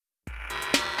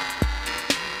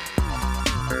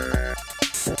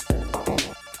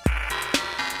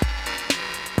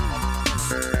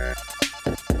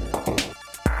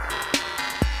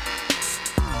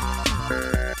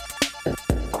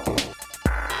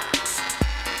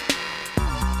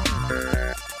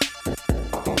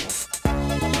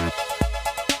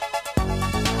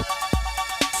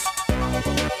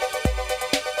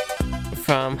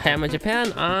Tama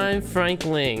Japan, I'm Frank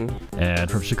Ling. And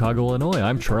from Chicago, Illinois,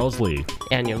 I'm Charles Lee.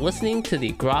 And you're listening to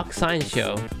the Grok Science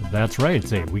Show. That's right,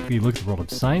 it's a weekly look at the world of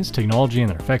science, technology, and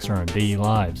their effects on our daily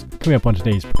lives. Coming up on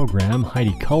today's program,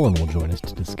 Heidi Cullen will join us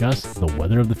to discuss the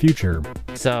weather of the future.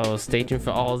 So stay tuned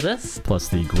for all of this. Plus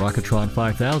the Grokatron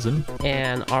 5000.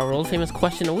 And our world-famous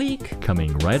question a week.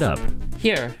 Coming right up.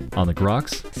 Here. On the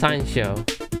Groks Science Show.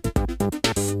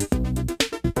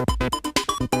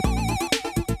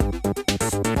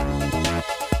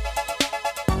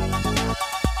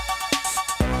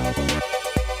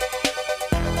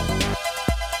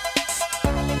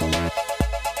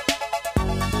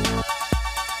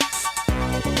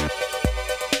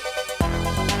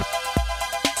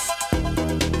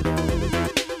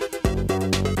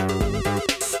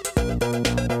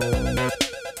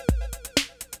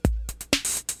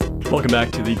 Welcome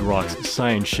back to the Groks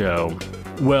Science Show.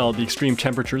 Well, the extreme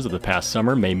temperatures of the past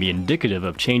summer may be indicative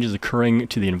of changes occurring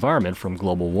to the environment from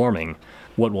global warming.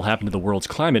 What will happen to the world's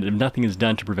climate if nothing is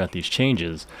done to prevent these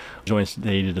changes? Joining us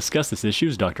today to discuss this issue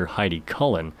is Dr. Heidi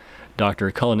Cullen.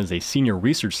 Dr. Cullen is a senior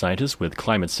research scientist with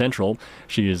Climate Central.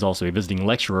 She is also a visiting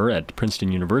lecturer at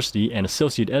Princeton University and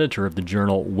associate editor of the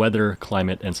journal Weather,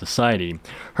 Climate, and Society.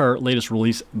 Her latest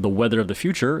release, The Weather of the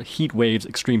Future, Heat Waves,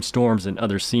 Extreme Storms, and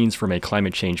Other Scenes from a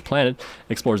Climate Change Planet,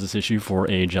 explores this issue for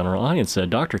a general audience.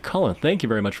 Dr. Cullen, thank you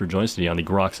very much for joining us today on the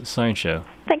Groks Science Show.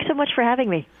 Thanks so much for having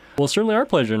me. Well, it's certainly our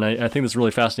pleasure, and I think this is a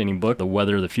really fascinating book, The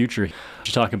Weather of the Future.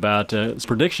 You talk about its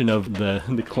prediction of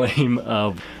the claim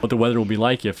of what the weather will be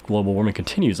like if global warming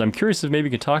continues. I'm curious if maybe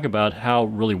you could talk about how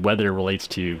really weather relates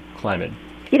to climate.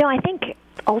 You know, I think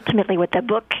ultimately what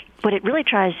it really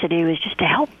tries to do is just to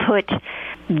help put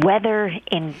weather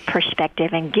in perspective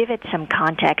and give it some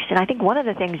context. And I think one of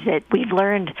the things that we've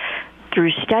learned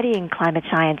through studying climate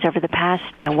science over the past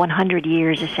 100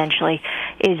 years, essentially,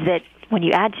 is that when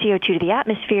you add CO2 to the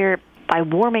atmosphere, by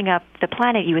warming up the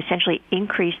planet, you essentially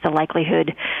increase the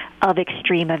likelihood of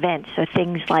extreme events. So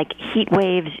things like heat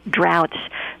waves, droughts,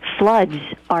 floods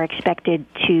are expected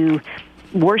to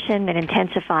worsen and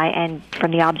intensify. And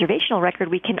from the observational record,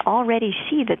 we can already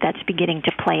see that that's beginning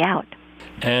to play out.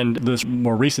 And this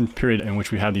more recent period in which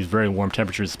we have these very warm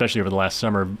temperatures, especially over the last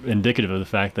summer, indicative of the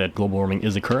fact that global warming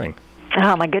is occurring.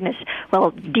 Oh, my goodness.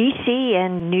 Well, D.C.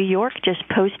 and New York just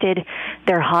posted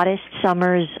their hottest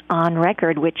summers on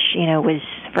record, which, was,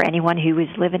 for anyone who was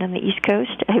living on the East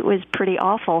Coast, it was pretty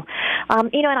awful.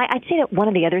 And I'd say that one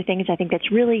of the other things I think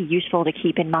that's really useful to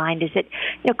keep in mind is that,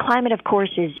 climate, of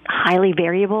course, is highly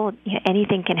variable.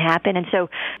 Anything can happen. And so,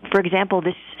 for example,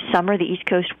 this summer, the East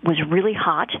Coast was really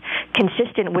hot,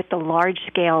 consistent with the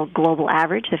large-scale global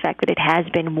average, the fact that it has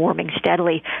been warming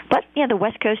steadily. But, the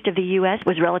West Coast of the U.S.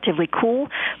 was relatively cool,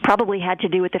 probably had to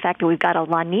do with the fact that we've got a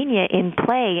La Nina in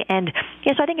play. And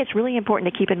so I think it's really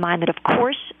important to keep in mind that, of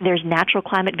course, there's natural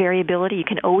climate variability. You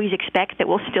can always expect that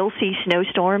we'll still see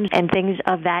snowstorms and things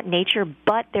of that nature,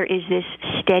 but there is this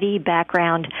steady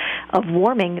background of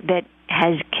warming that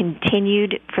has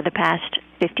continued for the past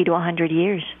 50 to 100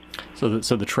 years. So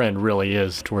the trend really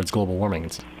is towards global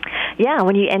warming. Yeah,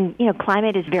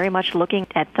 climate is very much looking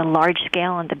at the large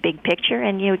scale and the big picture,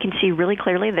 and we can see really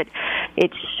clearly that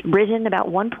it's risen about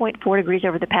 1.4 degrees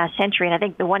over the past century. And I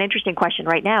think the one interesting question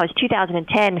right now is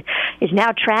 2010 is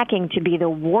now tracking to be the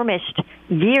warmest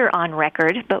year on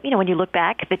record. But when you look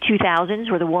back, the 2000s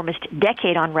were the warmest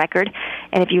decade on record,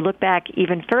 and if you look back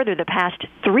even further, the past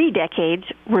 3 decades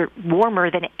were warmer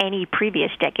than any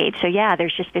previous decade. So yeah,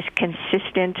 there's just this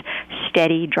consistent,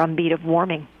 steady drumbeat of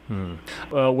warming.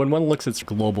 When one looks at the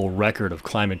global record of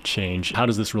climate change, how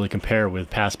does this really compare with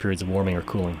past periods of warming or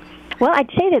cooling? Well, I'd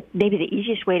say that maybe the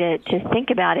easiest way to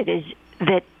think about it is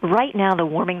that right now the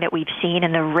warming that we've seen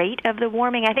and the rate of the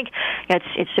warming, I think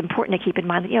it's important to keep in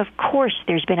mind that, of course,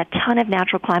 there's been a ton of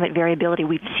natural climate variability.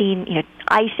 We've seen,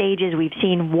 ice ages, we've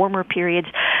seen warmer periods,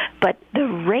 but the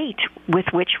rate with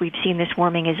which we've seen this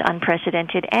warming is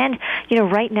unprecedented. And,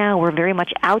 right now we're very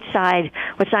much outside,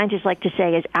 what scientists like to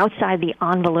say is outside the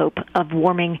envelope of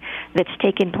warming that's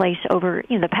taken place over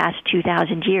the past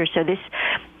 2,000 years. So this,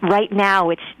 right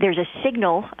now, there's a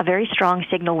signal, a very strong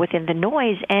signal within the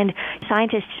noise, and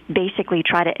scientists basically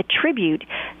try to attribute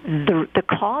the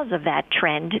cause of that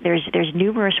trend. There's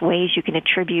numerous ways you can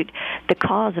attribute the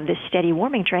cause of this steady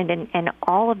warming trend, and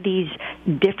all of these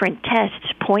different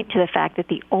tests point to the fact that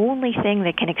the only thing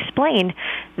that can explain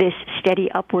this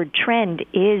steady upward trend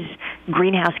is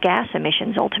greenhouse gas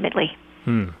emissions, ultimately.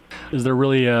 Is there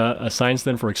really a science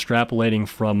then for extrapolating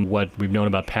from what we've known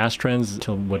about past trends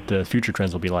to what the future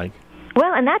trends will be like?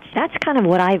 Well, and that's kind of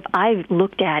what I've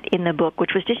looked at in the book,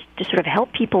 which was just to sort of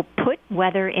help people put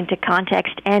weather into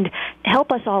context and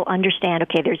help us all understand,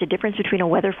 okay, there's a difference between a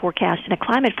weather forecast and a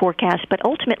climate forecast, but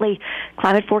ultimately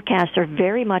climate forecasts are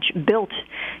very much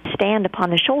stand upon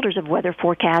the shoulders of weather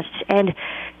forecasts, and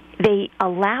they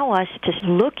allow us to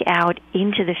look out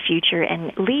into the future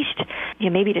and at least,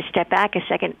 maybe to step back a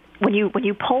second. When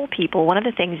you poll people, one of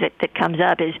the things that comes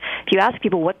up is if you ask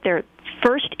people what their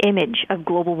first image of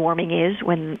global warming is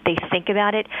when they think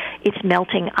about it, it's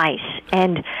melting ice.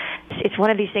 And it's one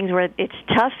of these things where it's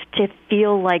tough to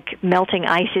feel like melting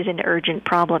ice is an urgent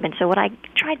problem. And so what I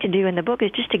tried to do in the book is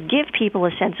just to give people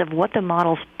a sense of what the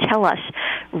models tell us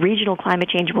regional climate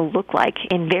change will look like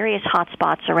in various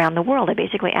hotspots around the world. I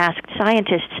basically asked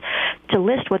scientists to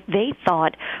list what they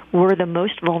thought were the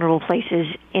most vulnerable places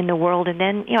in the world, and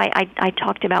then I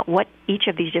talked about what each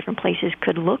of these different places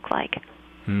could look like.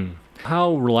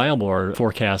 How reliable are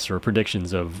forecasts or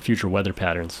predictions of future weather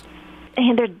patterns?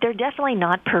 And they're definitely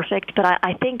not perfect, but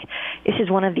I think this is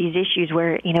one of these issues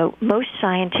where, most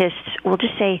scientists will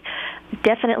just say,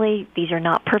 definitely these are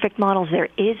not perfect models. There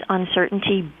is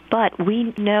uncertainty, but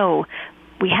we know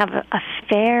we have a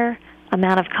fair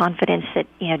amount of confidence that,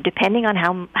 depending on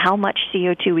how much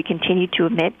CO2 we continue to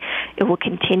emit, it will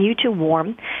continue to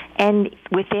warm. And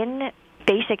within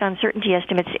basic uncertainty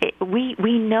estimates,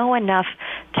 we know enough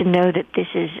to know that this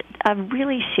is a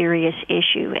really serious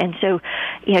issue. And so,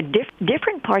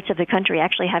 different parts of the country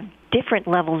actually have different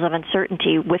levels of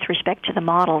uncertainty with respect to the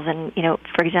models. And,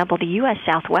 for example, the U.S.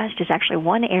 Southwest is actually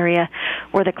one area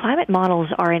where the climate models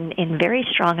are in very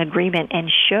strong agreement and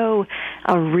show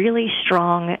a really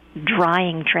strong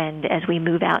drying trend as we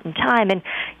move out in time. And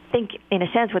I think, in a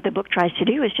sense, what the book tries to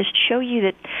do is just show you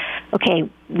that,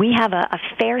 okay, we have a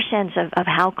fair sense of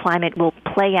how climate will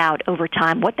play out over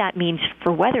time, what that means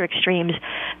for weather extremes,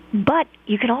 but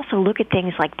you can also look at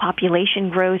things like population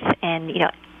growth and,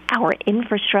 our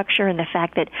infrastructure and the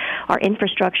fact that our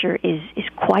infrastructure is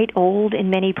quite old in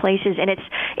many places, and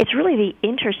it's really the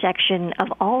intersection of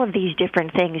all of these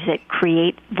different things that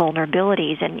create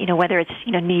vulnerabilities. And whether it's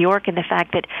New York and the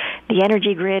fact that the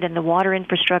energy grid and the water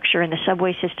infrastructure and the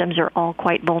subway systems are all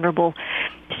quite vulnerable,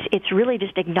 it's really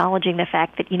just acknowledging the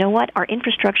fact that our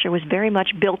infrastructure was very much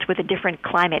built with a different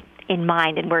climate in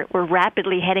mind, and we're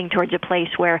rapidly heading towards a place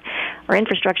where our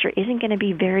infrastructure isn't going to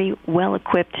be very well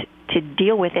equipped to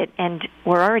deal with it, and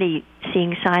we're already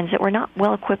seeing signs that we're not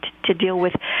well equipped to deal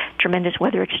with tremendous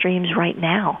weather extremes right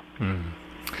now.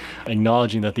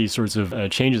 Acknowledging that these sorts of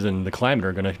changes in the climate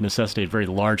are going to necessitate very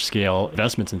large-scale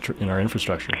investments in our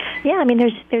infrastructure. Yeah, I mean,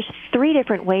 there's three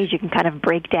different ways you can kind of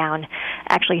break down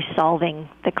actually solving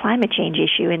the climate change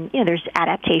issue. And, there's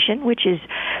adaptation, which is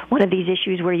one of these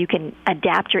issues where you can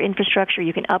adapt your infrastructure,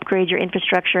 you can upgrade your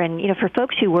infrastructure. And, for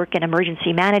folks who work in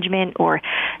emergency management or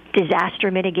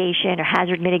disaster mitigation or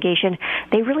hazard mitigation,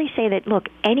 they really say that, look,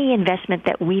 any investment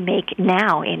that we make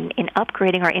now in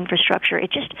upgrading our infrastructure,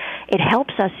 it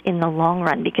helps us in the long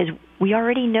run, because we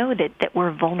already know that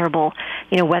we're vulnerable,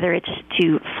 whether it's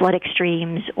to flood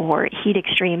extremes or heat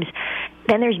extremes.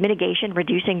 Then there's mitigation,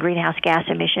 reducing greenhouse gas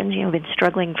emissions. We've been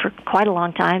struggling for quite a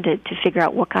long time to figure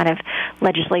out what kind of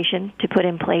legislation to put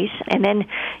in place. And then,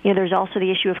 there's also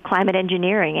the issue of climate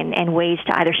engineering and ways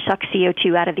to either suck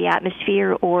CO2 out of the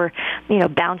atmosphere or,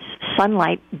 bounce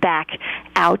sunlight back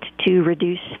out to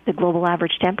reduce the global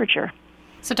average temperature.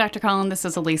 So, Dr. Collin, this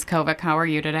is Elise Kovac. How are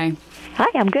you today? Hi,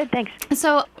 I'm good, thanks.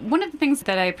 So, one of the things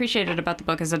that I appreciated about the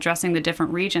book is addressing the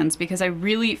different regions, because I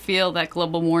really feel that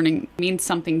global warming means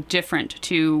something different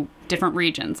to different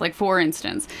regions. Like, for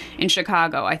instance, in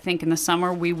Chicago, I think in the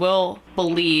summer we will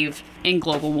believe in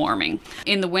global warming.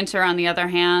 In the winter, on the other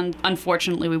hand,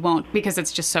 unfortunately we won't, because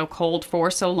it's just so cold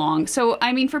for so long. So,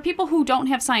 I mean, for people who don't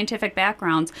have scientific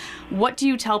backgrounds, what do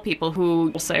you tell people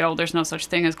who will say, oh, there's no such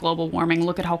thing as global warming,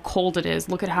 look at how cold it is,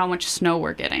 look at how much snow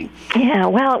we're getting? Yeah,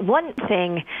 well, one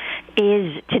thing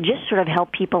is to just sort of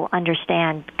help people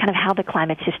understand kind of how the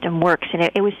climate system works. And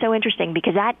it was so interesting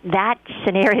because that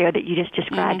scenario that you just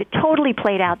described, it totally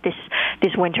played out this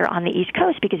winter on the East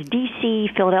Coast, because D.C.,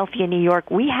 Philadelphia, New York,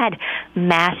 we had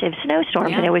massive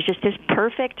snowstorms, and it was just this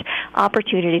perfect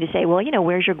opportunity to say, well,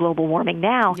 where's your global warming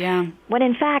now? Yeah. When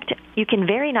in fact, you can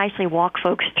very nicely walk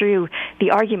folks through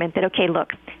the argument that, okay,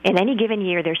 look, in any given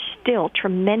year, there's still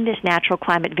tremendous natural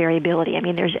climate variability. I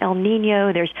mean, there's El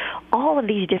Nino, there's all of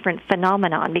these different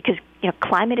phenomenon, because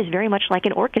climate is very much like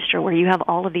an orchestra where you have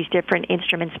all of these different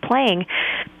instruments playing.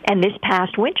 And this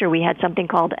past winter, we had something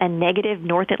called a negative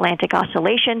North Atlantic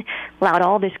oscillation, allowed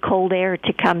all this cold air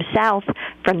to come south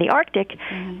from the Arctic.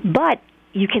 But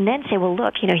you can then say, well,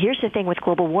 look, here's the thing with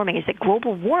global warming is that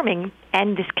global warming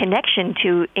and this connection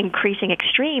to increasing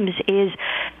extremes is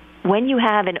when you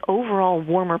have an overall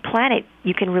warmer planet,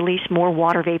 you can release more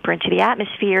water vapor into the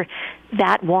atmosphere.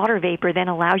 That water vapor then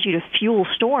allows you to fuel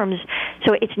storms.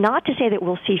 So it's not to say that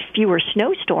we'll see fewer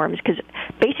snowstorms, because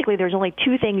basically there's only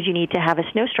two things you need to have a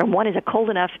snowstorm. One is a cold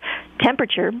enough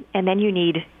temperature, and then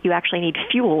you actually need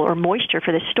fuel or moisture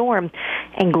for the storm.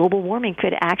 And global warming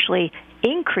could actually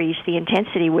increase the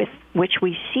intensity with which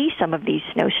we see some of these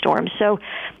snowstorms. So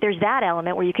there's that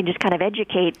element where you can just kind of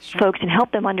educate folks and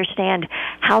help them understand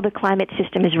how the climate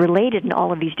system is related in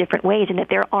all of these different ways, and that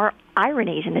there are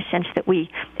ironies in the sense that we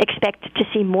expect to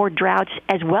see more droughts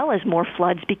as well as more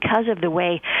floods because of the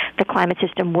way the climate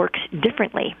system works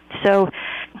differently. So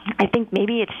I think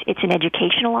maybe it's an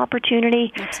educational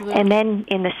opportunity. Absolutely. And then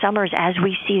in the summers, as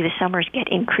we see the summers get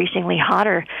increasingly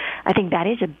hotter, I think that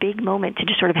is a big moment to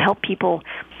just sort of help people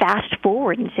fast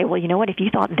forward and say, well, you know what, if you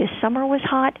thought this summer was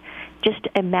hot, just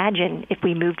imagine if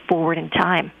we moved forward in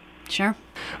time. Sure.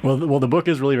 Well, the book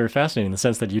is really very fascinating in the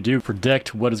sense that you do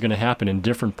predict what is going to happen in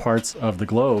different parts of the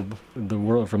globe, the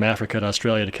world, from Africa to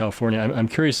Australia to California. I'm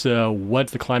curious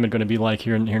what's the climate going to be like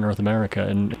here in North America.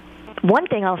 And one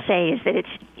thing I'll say is that it's,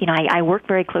 I work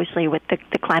very closely with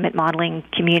the climate modeling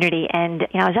community, and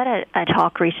I was at a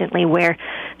talk recently where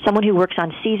someone who works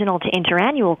on seasonal to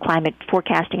interannual climate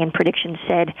forecasting and predictions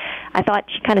said, I thought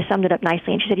she kind of summed it up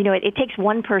nicely, and she said, it takes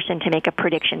one person to make a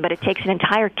prediction, but it takes an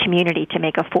entire community to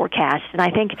make a forecast. And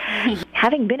I think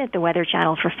having been at the Weather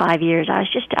Channel for 5 years,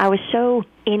 I was so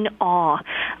in awe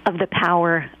of the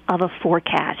power of a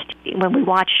forecast. When we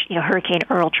watch, Hurricane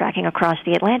Earl tracking across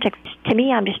the Atlantic, to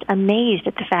me, I'm just amazed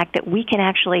at the fact that we can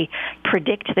actually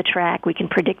predict the track, we can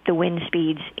predict the wind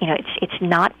speeds. It's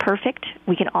not perfect.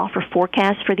 We can offer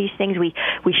forecasts for these things. We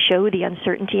show the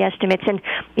uncertainty estimates, and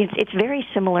it's very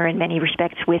similar in many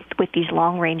respects with these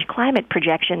long-range climate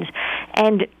projections.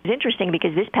 And it's interesting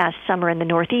because this past summer in the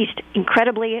Northeast,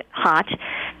 incredibly hot,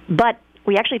 but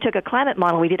we actually took a climate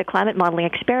model. We did a climate modeling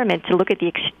experiment to look at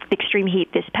the extreme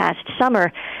heat this past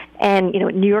summer. And,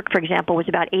 New York, for example, was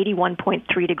about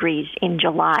 81.3 degrees in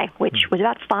July, which was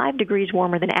about 5 degrees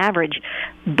warmer than average.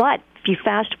 But if you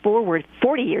fast forward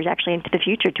 40 years actually into the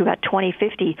future to about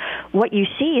 2050, what you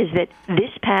see is that this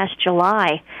past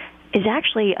July is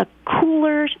actually a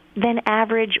cooler than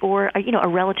average, or, a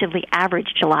relatively average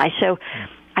July. So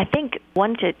I think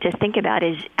one to think about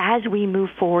is as we move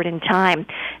forward in time,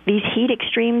 these heat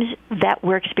extremes that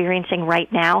we're experiencing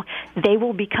right now, they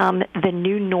will become the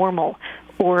new normal,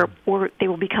 or they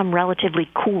will become relatively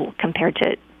cool compared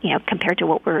to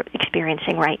what we're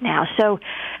experiencing right now. So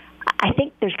I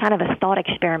think there's kind of a thought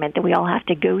experiment that we all have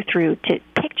to go through to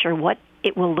picture what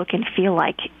it will look and feel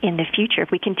like in the future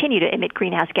if we continue to emit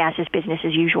greenhouse gases business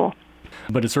as usual.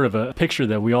 But it's sort of a picture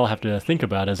that we all have to think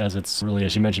about as it's really,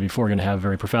 as you mentioned before, going to have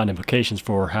very profound implications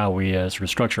for how we sort of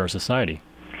structure our society.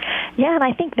 Yeah, and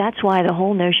I think that's why the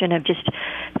whole notion of just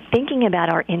thinking about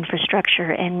our infrastructure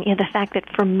and the fact that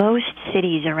for most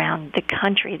cities around the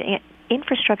country, the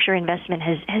infrastructure investment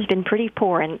has been pretty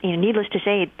poor. And needless to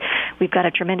say, we've got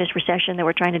a tremendous recession that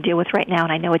we're trying to deal with right now,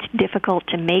 and I know it's difficult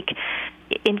to make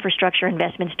infrastructure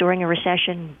investments during a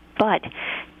recession, but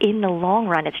in the long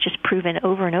run, it's just proven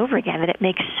over and over again that it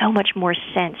makes so much more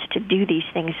sense to do these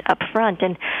things up front.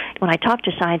 And when I talked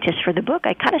to scientists for the book,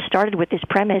 I kind of started with this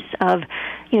premise of,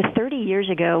 30 years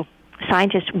ago,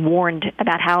 scientists warned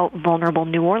about how vulnerable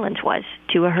New Orleans was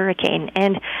to a hurricane,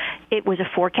 and it was a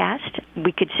forecast.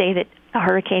 We could say that a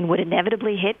hurricane would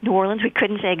inevitably hit New Orleans. We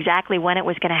couldn't say exactly when it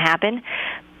was going to happen,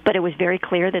 but it was very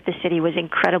clear that the city was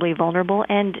incredibly vulnerable,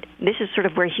 and this is sort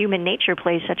of where human nature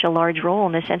plays such a large role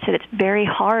in the sense that it's very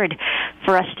hard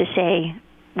for us to say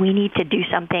we need to do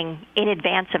something in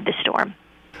advance of the storm.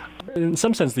 In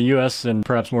some sense, the U.S. and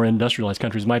perhaps more industrialized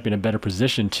countries might be in a better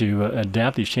position to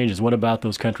adapt these changes. What about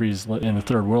those countries in the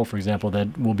third world, for example,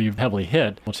 that will be heavily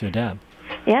hit to adapt?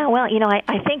 Yeah, well,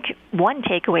 I think one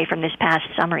takeaway from this past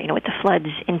summer, with the floods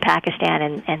in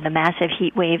Pakistan and the massive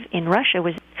heat wave in Russia,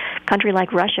 was a country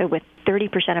like Russia with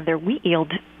 30% of their wheat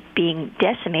yield being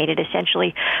decimated,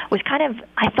 essentially, was kind of,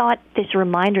 I thought, this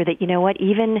reminder that,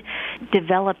 even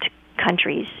developed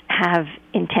countries have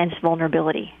intense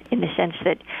vulnerability in the sense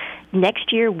that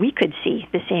next year we could see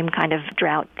the same kind of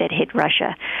drought that hit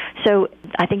Russia. So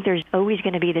I think there's always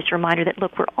going to be this reminder that,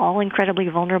 look, we're all incredibly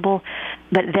vulnerable.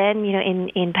 But then,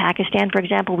 in Pakistan, for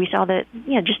example, we saw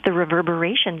just the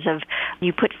reverberations of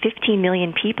you put 15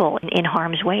 million people in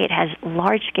harm's way. It has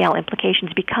large-scale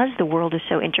implications because the world is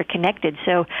so interconnected.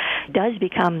 So it does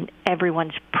become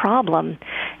everyone's problem.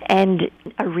 And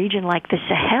a region like the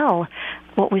Sahel,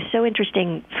 what was so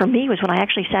interesting for me was when I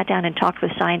actually sat down and talked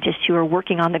with scientists who are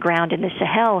working on the ground in the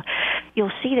Sahel,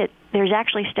 you'll see that there's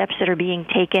actually steps that are being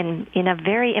taken in a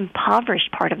very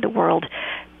impoverished part of the world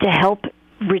to help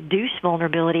reduce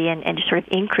vulnerability and to sort of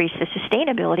increase the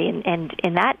sustainability. And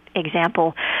in that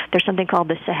example, there's something called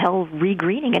the Sahel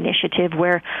Regreening Initiative,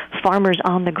 where farmers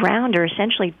on the ground are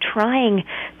essentially trying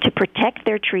to protect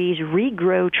their trees,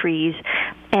 regrow trees,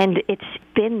 and it's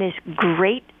been this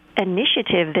great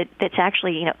initiative that's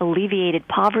actually alleviated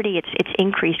poverty. It's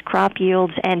increased crop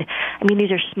yields, and I mean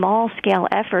these are small scale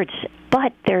efforts,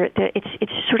 but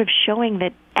it's sort of showing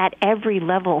that at every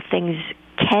level things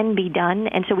can be done,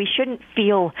 and so we shouldn't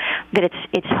feel that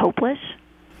it's hopeless.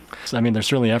 So, I mean, there's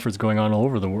certainly efforts going on all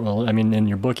over the world. I mean, in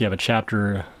your book, you have a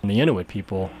chapter on the Inuit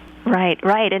people. Right,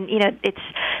 and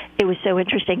it was so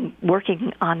interesting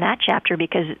working on that chapter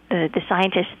because the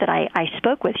scientist that I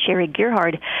spoke with, Sherry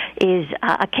Gerhard, is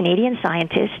a Canadian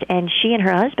scientist, and she and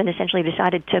her husband essentially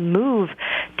decided to move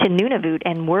to Nunavut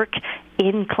and work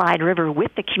in Clyde River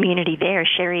with the community there.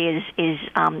 Sherry is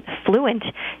fluent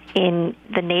in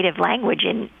the native language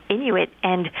in Inuit,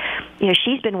 and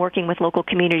she's been working with local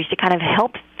communities to kind of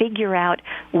help figure out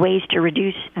ways to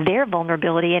reduce their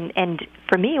vulnerability. And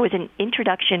for me, it was an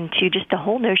introduction to just the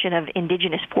whole notion of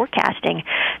indigenous forecasting,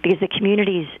 because the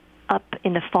communities up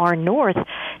in the far north,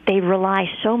 they rely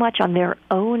so much on their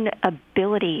own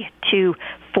ability to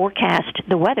forecast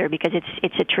the weather, because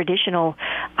it's a traditional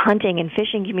hunting and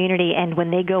fishing community, and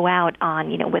when they go out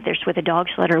on, whether it's with a dog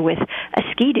sled or with a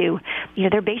ski-doo,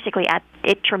 they're basically at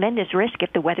tremendous risk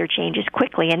if the weather changes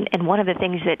quickly. And one of the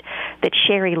things that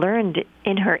Sherry learned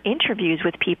in her interviews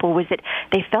with people was that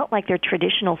they felt like their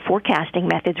traditional forecasting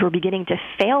methods were beginning to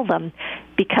fail them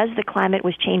because the climate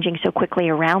was changing so quickly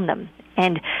around them.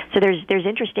 And so there's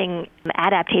interesting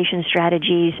adaptation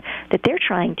strategies that they're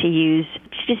trying to use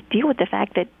to just deal with the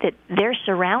fact that their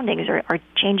surroundings are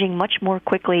changing much more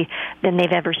quickly than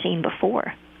they've ever seen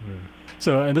before.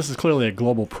 So, and this is clearly a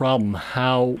global problem.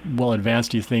 How well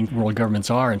advanced do you think world governments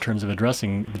are in terms of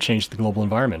addressing the change to the global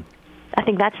environment? I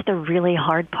think that's the really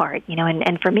hard part,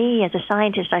 and for me as a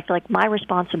scientist, I feel like my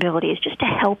responsibility is just to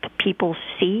help people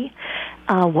see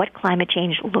what climate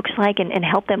change looks like and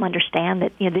help them understand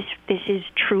that this is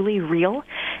truly real,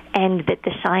 and that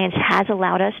the science has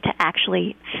allowed us to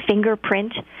actually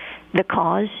fingerprint the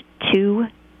cause to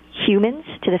humans,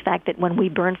 to the fact that when we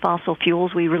burn fossil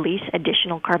fuels, we release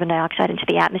additional carbon dioxide into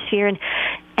the atmosphere,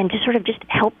 and to sort of just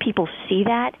help people see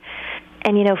that.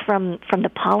 And, from the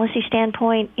policy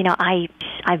standpoint,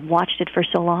 I've watched it for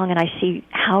so long, and I see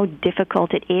how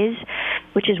difficult it is,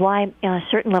 which is why, on a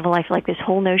certain level, I feel like this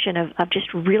whole notion of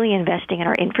just really investing in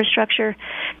our infrastructure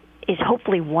is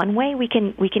hopefully one way we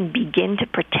can begin to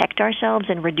protect ourselves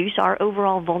and reduce our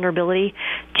overall vulnerability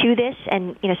to this.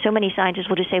 And, so many scientists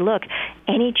will just say, look,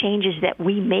 any changes that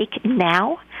we make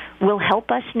now will help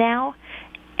us now,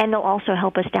 and they'll also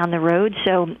help us down the road.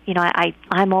 So,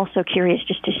 I'm also curious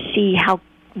just to see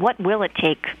what will it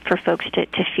take for folks to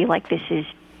feel like this is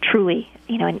truly,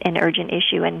 an urgent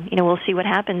issue. And, we'll see what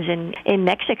happens in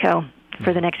Mexico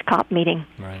for the next COP meeting.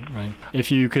 Right.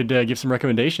 If you could give some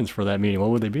recommendations for that meeting,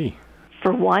 what would they be?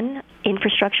 For one,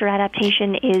 infrastructure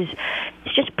adaptation is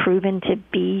just proven to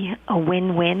be a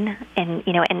win-win, and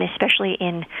especially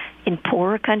in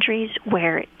poorer countries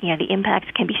where the impacts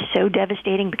can be so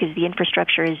devastating because the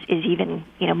infrastructure is even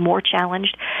more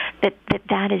challenged.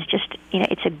 That is just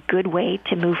it's a good way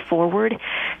to move forward.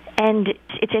 And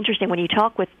it's interesting when you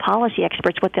talk with policy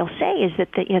experts, what they'll say is that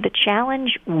the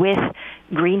challenge with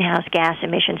greenhouse gas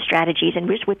emission strategies and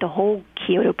with the whole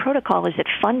Kyoto Protocol is that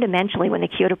fundamentally when the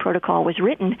Kyoto Protocol was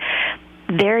written,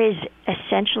 there is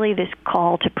essentially this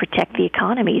call to protect the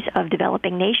economies of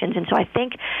developing nations. And so I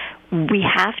think we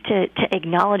have to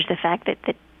acknowledge the fact that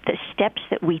the steps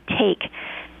that we take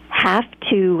have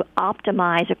to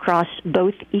optimize across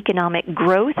both economic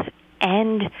growth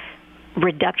and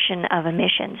reduction of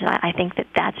emissions. And I think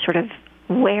that's sort of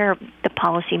where the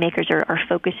policymakers are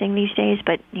focusing these days,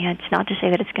 but it's not to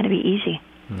say that it's going to be easy.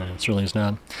 No, it certainly is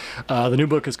not. The new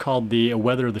book is called The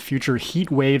Weather of the Future, Heat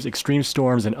Waves, Extreme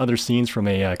Storms, and Other Scenes from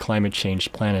a Climate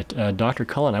Change Planet. Dr.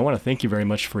 Cullen, I want to thank you very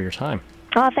much for your time.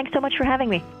 Thanks so much for having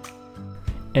me.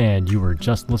 And you were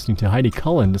just listening to Heidi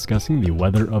Cullen discussing the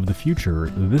weather of the future.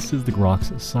 This is the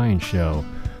Groks Science Show.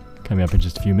 Coming up in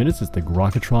just a few minutes is the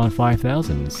Grokatron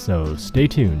 5000, so stay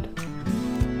tuned.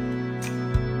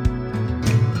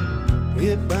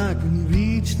 If I can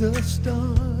reach the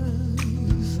stars,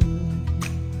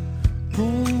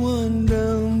 pull one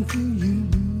down for you,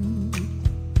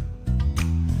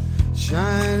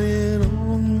 shining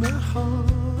on my heart,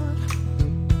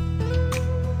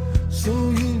 so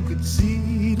you could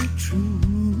see the truth.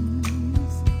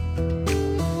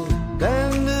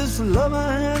 And this love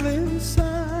I have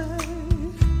inside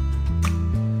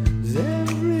is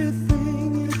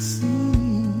everything it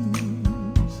seems.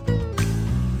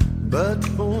 But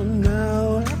for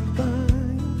now I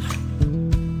find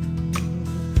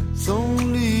it's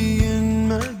only in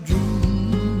my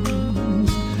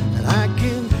dreams that I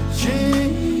can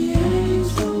change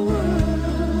the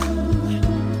world.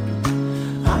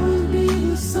 I'll be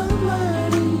the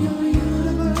sunlight in your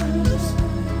universe.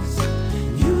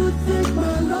 You would think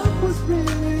my love was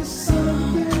really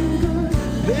something good.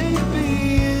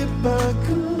 Baby, if I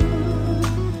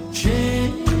could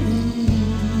change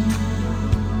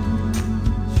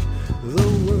the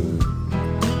world.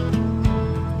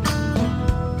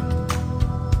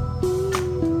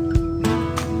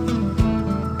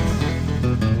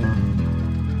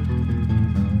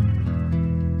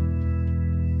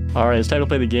 All right, it's time to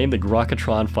play the game, the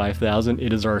Grokatron 5000.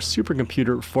 It is our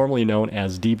supercomputer formerly known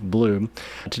as Deep Blue.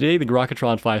 Today, the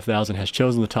Grokatron 5000 has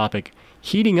chosen the topic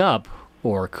heating up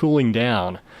or cooling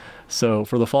down. So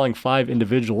for the following 5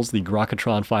 individuals, the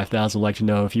Grokatron 5000 would like to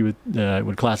know if you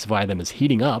would classify them as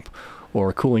heating up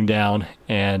or cooling down,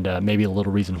 and maybe a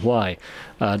little reason why.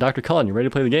 Dr. Cullen, you ready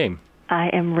to play the game? I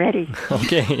am ready.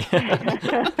 Okay.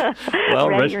 Well,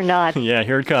 Ready or not. Yeah,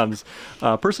 here it comes.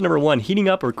 Person number 1, heating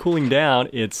up or cooling down,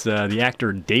 it's the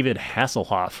actor David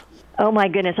Hasselhoff. Oh, my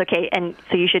goodness. Okay, and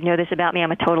so you should know this about me.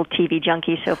 I'm a total TV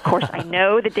junkie, so of course I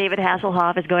know that David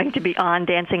Hasselhoff is going to be on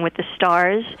Dancing with the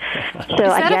Stars. So Is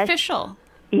that I guess, official?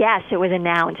 Yes, it was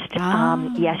announced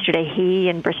yesterday. He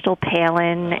and Bristol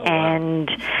Palin,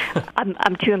 and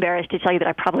I'm too embarrassed to tell you that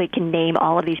I probably can name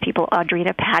all of these people.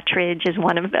 Audrina Patridge is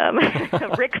one of them.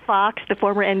 Rick Fox, the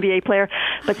former NBA player.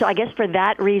 But so I guess for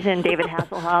that reason, David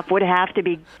Hasselhoff would have to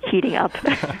be heating up.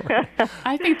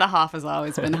 I think the Hoff has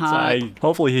always been hot.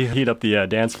 Hopefully he heat up the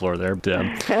dance floor there.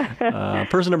 But,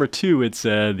 person number 2, it's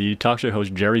the talk show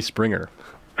host Jerry Springer.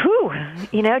 Whew.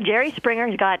 You know, Jerry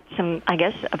Springer's got some, I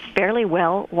guess, a fairly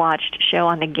well-watched show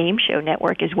on the Game Show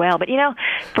Network as well. But, you know,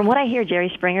 from what I hear, Jerry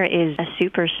Springer is a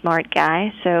super smart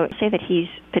guy, so I'd say that he's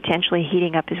potentially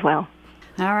heating up as well.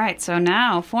 All right, so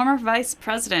now, former Vice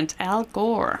President Al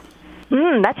Gore.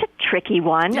 That's a tricky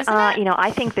one. Isn't it? You know,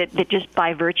 I think that just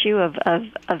by virtue of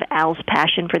Al's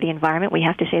passion for the environment, we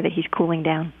have to say that he's cooling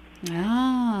down.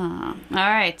 Ah, all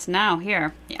right, now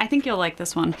here. I think you'll like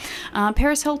this one.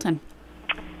 Paris Hilton.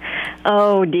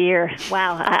 Oh, dear.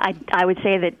 Wow. I would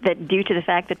say that due to the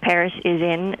fact that Paris is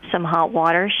in some hot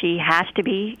water, she has to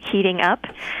be heating up.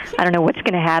 I don't know what's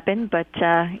going to happen, but,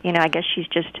 you know, I guess she's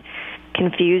just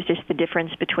confused as to the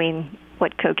difference between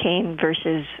what cocaine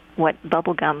versus what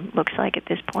bubblegum looks like at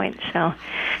this point. So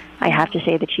I have to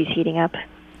say that she's heating up.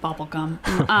 Bubblegum.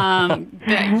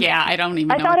 Yeah, I don't even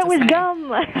know I thought what it to was say.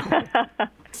 gum.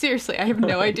 Seriously, I have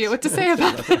no idea what to say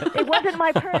about that. It wasn't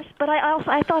my purse, but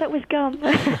I thought it was gum.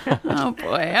 Oh,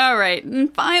 boy. All right.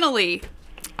 And finally,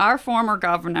 our former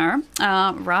governor,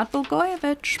 Rod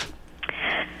Blagojevich.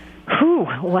 Whew,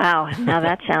 wow. Now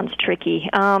that sounds tricky.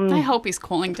 I hope he's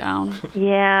cooling down.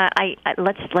 Yeah,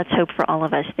 let's hope for all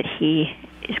of us that he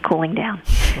is cooling down.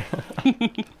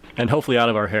 And hopefully out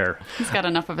of our hair. He's got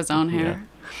enough of his own hair. Yeah.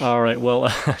 All right.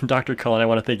 Well, Dr. Cullen, I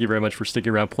want to thank you very much for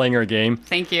sticking around playing our game.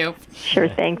 Thank you. Sure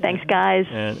thing. Thanks, guys.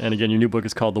 And again, your new book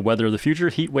is called The Weather of the Future,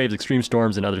 Heat Waves, Extreme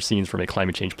Storms, and Other Scenes from a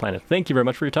Climate Change Planet. Thank you very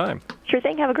much for your time. Sure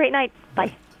thing. Have a great night.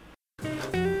 Bye.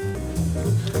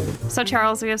 So,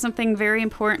 Charles, we have something very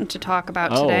important to talk about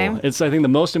today. It's, I think, the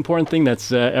most important thing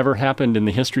that's ever happened in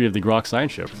the history of the Grok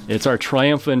Science Show. It's our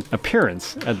triumphant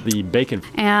appearance at the Bacon.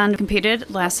 And competed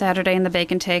last Saturday in the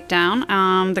Bacon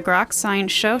Takedown. The Grok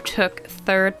Science Show took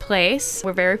 3rd place.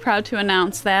 We're very proud to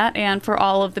announce that, and for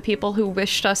all of the people who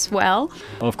wished us well.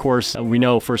 Of course, we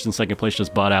know 1st and 2nd place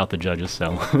just bought out the judges,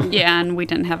 so. Yeah, and we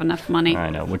didn't have enough money. I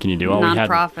know. What can you do?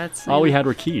 Non-profits. All we had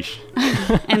were quiche.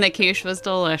 And the quiche was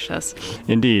delicious.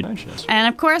 Indeed. And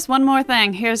of course, one more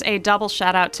thing. Here's a double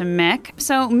shout out to Mick.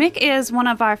 So Mick is one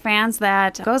of our fans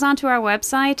that goes onto our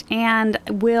website and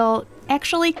will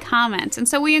actually comment. And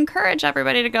so we encourage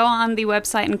everybody to go on the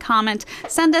website and comment.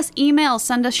 Send us emails,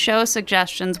 send us show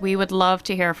suggestions. We would love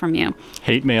to hear from you.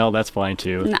 Hate mail, that's fine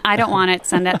too. I don't want it.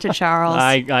 Send that to Charles.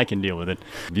 I can deal with it.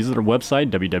 Visit our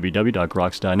website,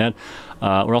 www.groks.net.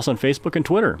 We're also on Facebook and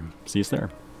Twitter. See us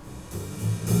there.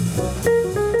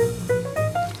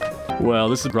 Well,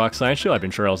 this is the Grok Science Show. I've been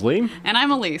Charles Lee. And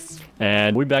I'm Elise.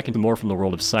 And we'll be back into more from the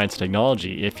world of science and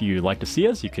technology. If you'd like to see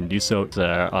us, you can do so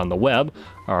on the web.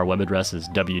 Our web address is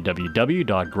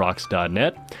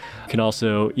www.groks.net. You can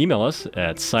also email us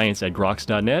at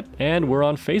science@groks.net, and we're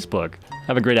on Facebook.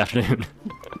 Have a great afternoon.